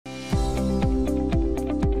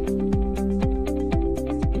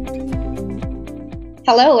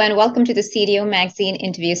Hello and welcome to the CDO Magazine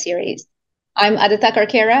interview series. I'm Aditya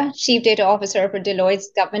Karkera, Chief Data Officer for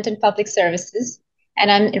Deloitte's Government and Public Services,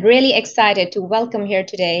 and I'm really excited to welcome here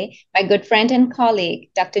today my good friend and colleague,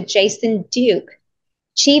 Dr. Jason Duke,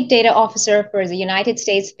 Chief Data Officer for the United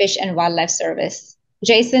States Fish and Wildlife Service.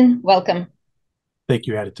 Jason, welcome. Thank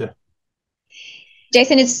you, Aditya.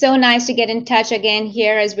 Jason, it's so nice to get in touch again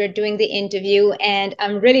here as we're doing the interview, and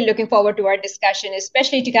I'm really looking forward to our discussion,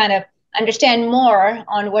 especially to kind of understand more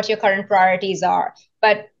on what your current priorities are.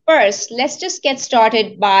 But first, let's just get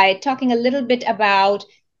started by talking a little bit about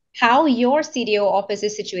how your CDO office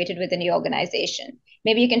is situated within the organization.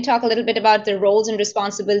 Maybe you can talk a little bit about the roles and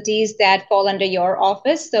responsibilities that fall under your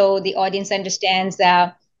office so the audience understands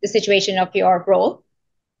the situation of your role.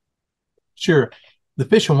 Sure. The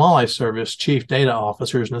Fish and Wildlife Service Chief Data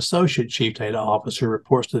Officer is an Associate Chief Data Officer,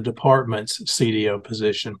 reports to the department's CDO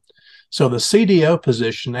position. So the CDO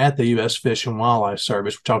position at the U.S. Fish and Wildlife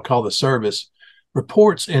Service, which I'll call the service,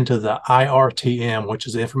 reports into the IRTM, which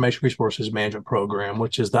is the Information Resources Management Program,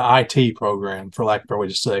 which is the IT program, for lack of a better way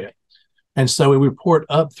to say it. And so we report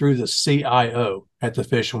up through the CIO at the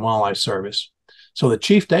Fish and Wildlife Service. So the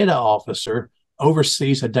Chief Data Officer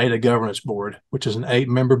oversees a data governance board, which is an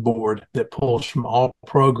 8-member board that pulls from all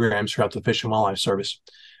programs throughout the Fish and Wildlife Service.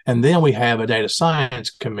 And then we have a data science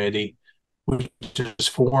committee, which is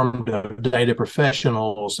formed of data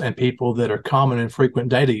professionals and people that are common and frequent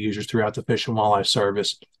data users throughout the Fish and Wildlife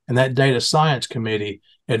Service. And that data science committee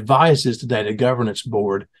advises the data governance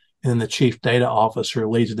board, and then the chief data officer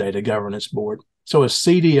leads the data governance board. So as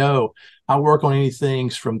CDO, I work on anything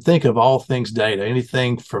from, think of all things data,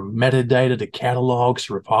 anything from metadata to catalogs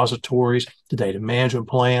to repositories to data management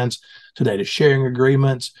plans to data sharing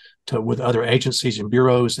agreements to with other agencies and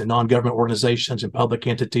bureaus and non-government organizations and public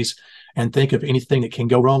entities, and think of anything that can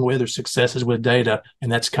go wrong with or successes with data.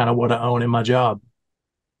 And that's kind of what I own in my job.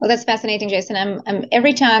 Well, that's fascinating, Jason. I'm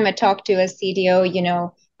every time I talk to a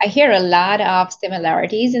CDO, I hear a lot of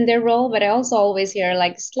similarities in their role, but I also always hear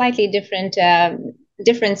like slightly different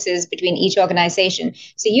differences between each organization.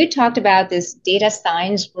 So you talked about this data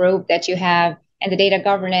science group that you have and the data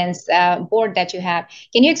governance board that you have.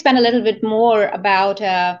 Can you expand a little bit more about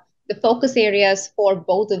the focus areas for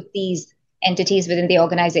both of these entities within the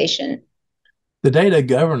organization? The Data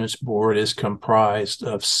Governance Board is comprised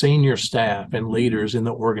of senior staff and leaders in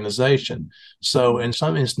the organization. So in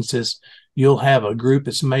some instances, you'll have a group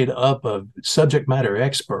that's made up of subject matter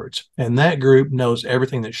experts, and that group knows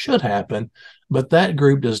everything that should happen, but that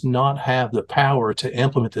group does not have the power to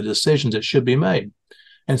implement the decisions that should be made.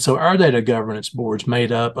 And so our Data Governance Board is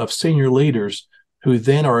made up of senior leaders who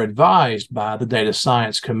then are advised by the Data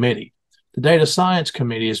Science Committee. The Data Science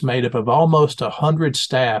Committee is made up of almost 100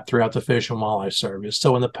 staff throughout the Fish and Wildlife Service.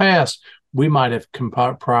 So in the past, we might have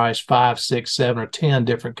comprised 5, 6, 7, or 10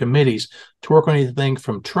 different committees to work on anything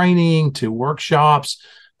from training to workshops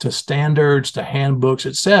to standards to handbooks,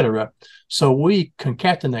 et cetera. So we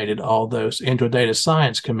concatenated all those into a Data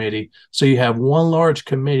Science Committee. So you have one large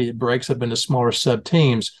committee that breaks up into smaller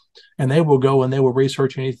sub-teams, and they will go and they will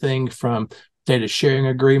research anything from data sharing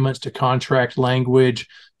agreements to contract language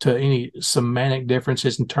to any semantic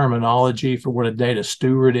differences in terminology for what a data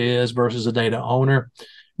steward is versus a data owner.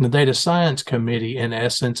 And the Data Science Committee, in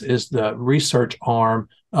essence, is the research arm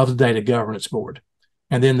of the Data Governance Board.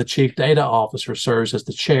 And then the Chief Data Officer serves as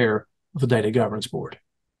the chair of the Data Governance Board.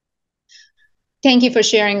 Thank you for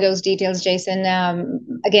sharing those details, Jason.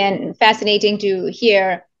 Again, fascinating to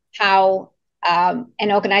hear how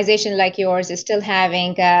an organization like yours is still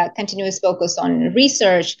having a continuous focus on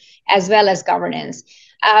research as well as governance.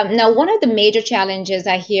 Now, one of the major challenges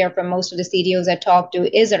I hear from most of the CDOs I talk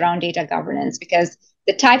to is around data governance, because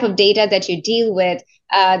the type of data that you deal with,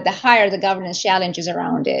 the higher the governance challenges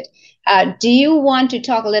around it. Do you want to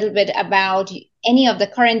talk a little bit about any of the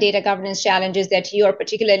current data governance challenges that you are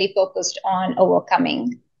particularly focused on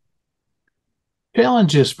overcoming?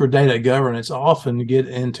 Challenges for data governance often get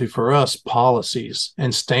into, for us, policies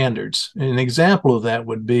and standards. And an example of that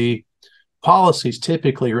would be policies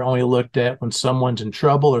typically are only looked at when someone's in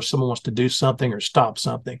trouble or someone wants to do something or stop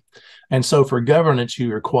something. And so for governance,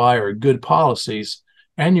 you require good policies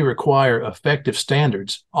and you require effective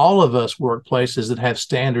standards. All of us work places that have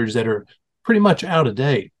standards that are pretty much out of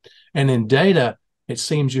date. And in data, it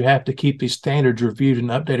seems you have to keep these standards reviewed and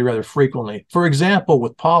updated rather frequently. For example,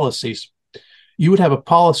 with policies, you would have a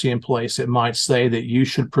policy in place that might say that you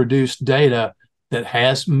should produce data that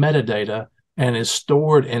has metadata and is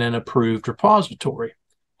stored in an approved repository.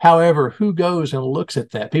 However, who goes and looks at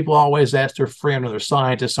that? People always ask their friend or their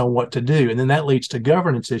scientists on what to do. And then that leads to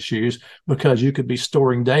governance issues because you could be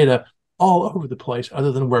storing data all over the place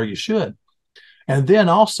other than where you should. And then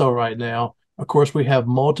also right now, of course, we have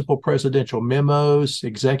multiple presidential memos,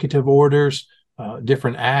 executive orders,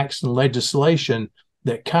 different acts and legislation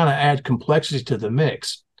that kind of add complexity to the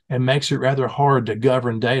mix and makes it rather hard to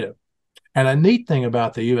govern data. And a neat thing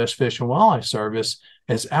about the U.S. Fish and Wildlife Service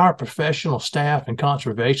is our professional staff and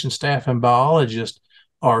conservation staff and biologists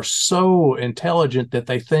are so intelligent that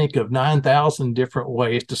they think of 9,000 different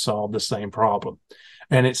ways to solve the same problem.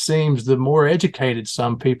 And it seems the more educated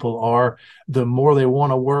some people are, the more they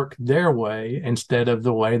want to work their way instead of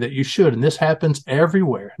the way that you should. And this happens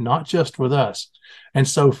everywhere, not just with us. And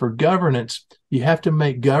so for governance, you have to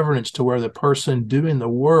make governance to where the person doing the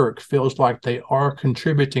work feels like they are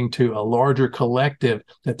contributing to a larger collective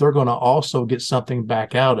that they're going to also get something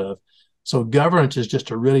back out of. So governance is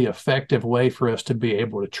just a really effective way for us to be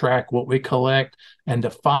able to track what we collect and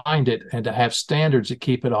to find it and to have standards that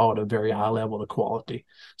keep it all at a very high level of quality.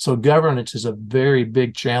 So governance is a very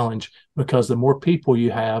big challenge because the more people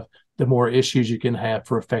you have, the more issues you can have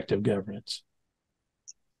for effective governance.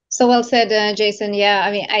 So well said, Jason. Yeah,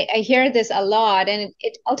 I mean, I hear this a lot, and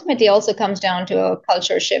it ultimately also comes down to a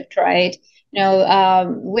culture shift, right?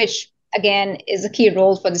 Which again is a key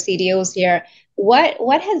role for the CDOs here.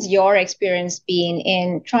 What has your experience been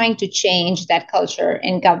in trying to change that culture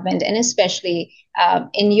in government, and especially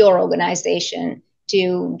in your organization,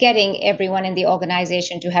 to getting everyone in the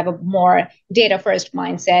organization to have a more data first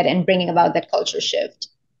mindset and bringing about that culture shift?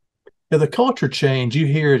 Yeah, the culture change, you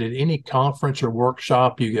hear it at any conference or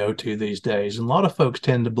workshop you go to these days. And a lot of folks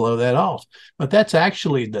tend to blow that off. But that's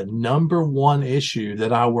actually the number one issue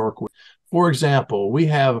that I work with. For example, we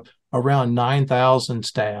have around 9,000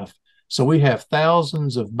 staff. So we have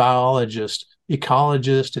thousands of biologists,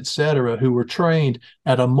 ecologists, et cetera, who were trained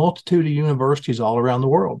at a multitude of universities all around the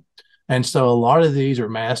world. And so a lot of these are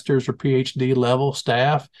master's or PhD level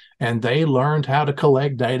staff, and they learned how to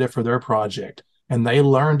collect data for their project. And they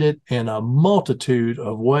learned it in a multitude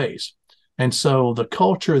of ways. And so the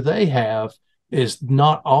culture they have is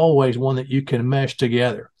not always one that you can mesh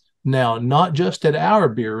together. Now, not just at our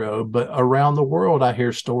bureau, but around the world, I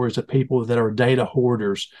hear stories of people that are data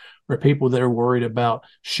hoarders or people that are worried about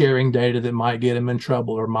sharing data that might get them in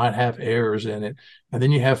trouble or might have errors in it. And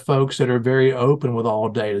then you have folks that are very open with all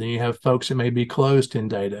data. Then you have folks that may be closed in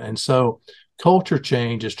data. And so culture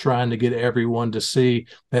change is trying to get everyone to see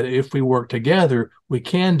that if we work together, we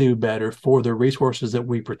can do better for the resources that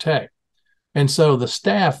we protect. And so the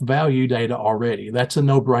staff value data already. That's a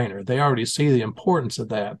no-brainer. They already see the importance of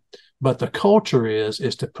that. But the culture is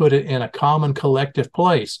to put it in a common collective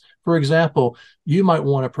place. For example, you might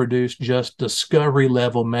want to produce just discovery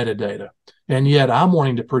level metadata. And yet I'm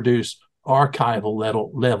wanting to produce archival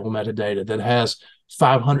level metadata that has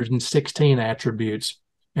 516 attributes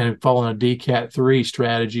and following a DCAT3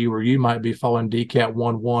 strategy where you might be following DCAT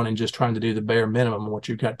 1.1 and just trying to do the bare minimum of what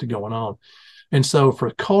you've got going on. And so for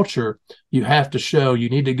culture, you have to show you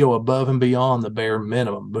need to go above and beyond the bare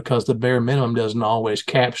minimum because the bare minimum doesn't always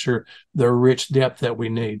capture the rich depth that we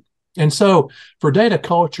need. And so for data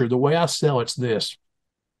culture, the way I sell it's this.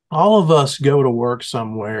 All of us go to work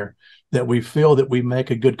somewhere that we feel that we make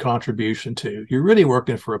a good contribution to. You're really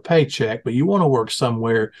working for a paycheck, but you want to work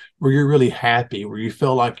somewhere where you're really happy, where you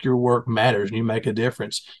feel like your work matters and you make a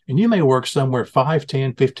difference. And you may work somewhere 5,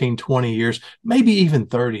 10, 15, 20 years, maybe even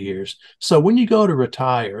 30 years. So when you go to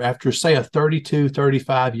retire after, say, a 32,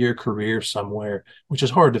 35-year career somewhere, which is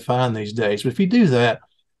hard to find these days, but if you do that,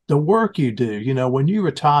 the work you do, when you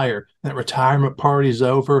retire, that retirement party's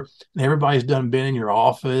over, and everybody's been in your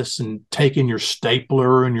office and taking your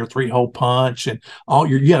stapler and your 3-hole punch and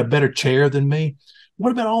you got a better chair than me.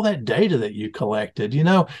 What about all that data that you collected?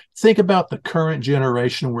 Think about the current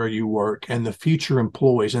generation where you work and the future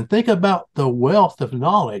employees, and think about the wealth of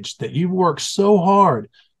knowledge that you've worked so hard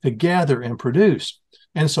to gather and produce.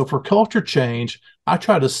 And so for culture change, I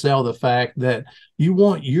try to sell the fact that you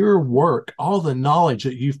want your work, all the knowledge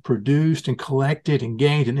that you've produced and collected and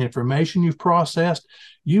gained and information you've processed,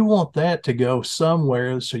 you want that to go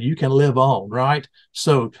somewhere so you can live on, right?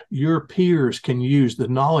 So your peers can use the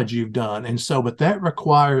knowledge you've done. And so, but that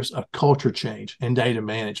requires a culture change in data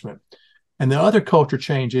management. And the other culture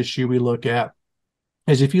change issue we look at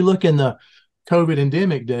is if you look in the COVID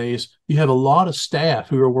endemic days, you have a lot of staff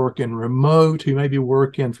who are working remote, who may be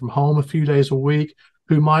working from home a few days a week,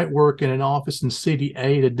 who might work in an office in City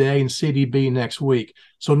A today and City B next week.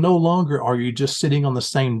 So no longer are you just sitting on the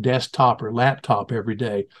same desktop or laptop every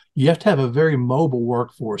day. You have to have a very mobile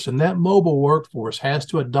workforce, and that mobile workforce has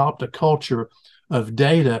to adopt a culture of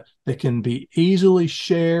data that can be easily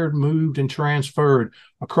shared, moved, and transferred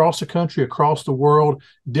across the country, across the world,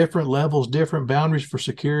 different levels, different boundaries for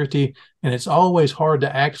security. And it's always hard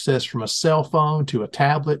to access from a cell phone to a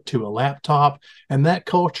tablet to a laptop. And that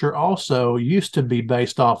culture also used to be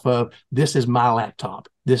based off of, this is my laptop,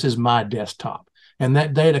 this is my desktop. And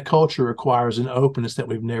that data culture requires an openness that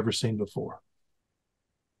we've never seen before.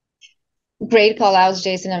 Great call outs,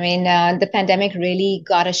 Jason. I mean, the pandemic really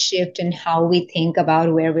got a shift in how we think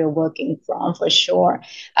about where we're working from, for sure.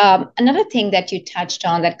 Another thing that you touched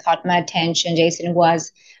on that caught my attention, Jason,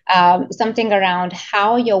 was something around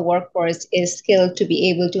how your workforce is skilled to be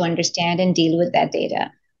able to understand and deal with that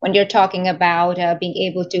data. When you're talking about being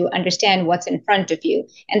able to understand what's in front of you.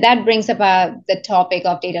 And that brings about the topic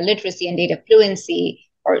of data literacy and data fluency,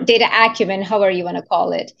 or data acumen, however you want to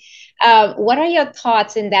call it. What are your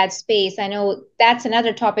thoughts in that space? I know that's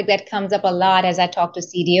another topic that comes up a lot as I talk to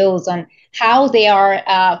CDOs on how they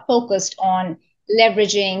are focused on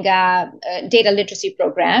leveraging data literacy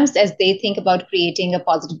programs as they think about creating a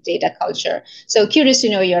positive data culture. So curious to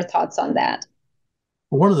know your thoughts on that.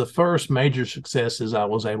 One of the first major successes I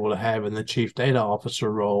was able to have in the chief data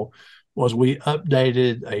officer role was we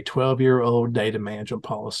updated a 12-year-old data management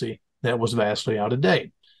policy that was vastly out of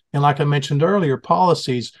date. And like I mentioned earlier,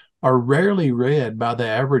 policies are rarely read by the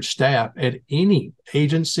average staff at any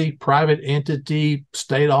agency, private entity,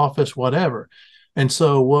 state office, whatever. And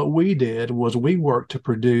so what we did was we worked to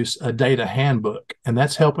produce a data handbook, and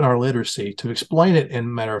that's helping our literacy. To explain it,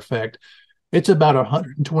 in matter of fact, it's about a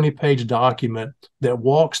 120-page document that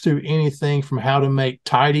walks through anything from how to make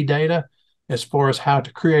tidy data, as far as how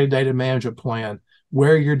to create a data management plan,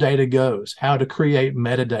 where your data goes, how to create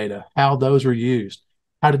metadata, how those are used,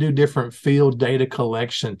 how to do different field data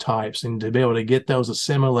collection types, and to be able to get those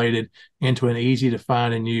assimilated into an easy to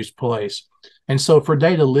find and use place. And so for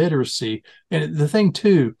data literacy, and the thing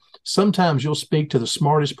too, sometimes you'll speak to the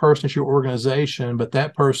smartest person at your organization, but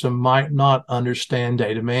that person might not understand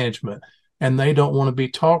data management, and they don't want to be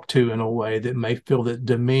talked to in a way that may feel that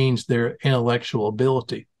demeans their intellectual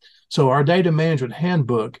ability. So our data management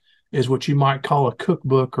handbook is what you might call a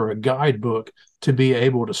cookbook or a guidebook to be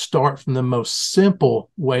able to start from the most simple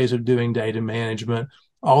ways of doing data management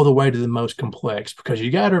all the way to the most complex. Because you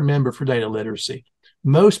got to remember, for data literacy,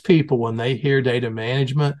 most people, when they hear data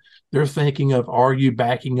management, they're thinking of, are you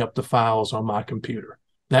backing up the files on my computer?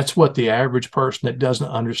 That's what the average person that doesn't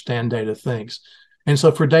understand data thinks. And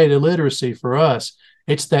so for data literacy, for us,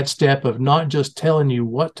 it's that step of not just telling you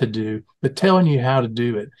what to do, but telling you how to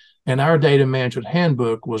do it. And our data management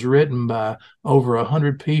handbook was written by over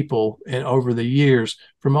 100 people and over the years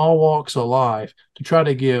from all walks of life to try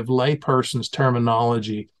to give laypersons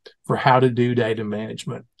terminology for how to do data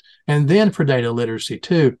management. And then for data literacy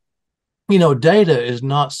too, you know, data is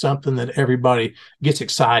not something that everybody gets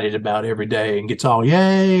excited about every day and gets all,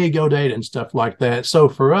 yay, go data and stuff like that. So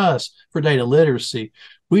for us, for data literacy,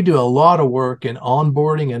 we do a lot of work in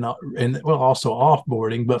onboarding and well, also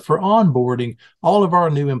offboarding. But for onboarding all of our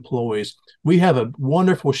new employees, we have a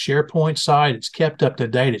wonderful SharePoint site. It's kept up to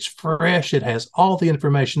date. It's fresh. It has all the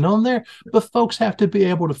information on there, but folks have to be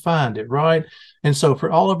able to find it, right? And so for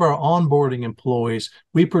all of our onboarding employees,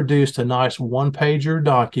 we produced a nice one-pager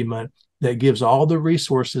document that gives all the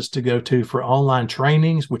resources to go to for online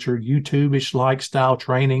trainings, which are YouTube-ish like style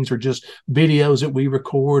trainings, or just videos that we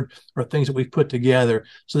record or things that we've put together.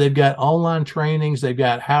 So they've got online trainings, they've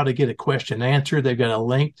got how to get a question answered, they've got a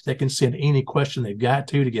link they can send any question they've got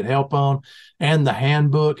to get help on, and the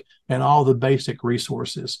handbook and all the basic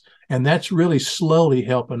resources. And that's really slowly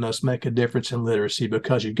helping us make a difference in literacy,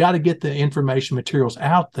 because you've got to get the information materials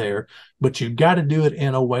out there, but you've got to do it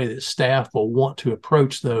in a way that staff will want to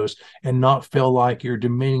approach those and not feel like you're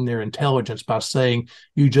demeaning their intelligence by saying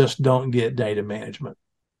you just don't get data management.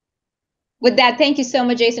 With that, thank you so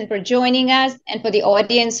much, Jason, for joining us. And for the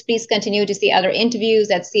audience, please continue to see other interviews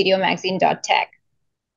at cdomagazine.tech.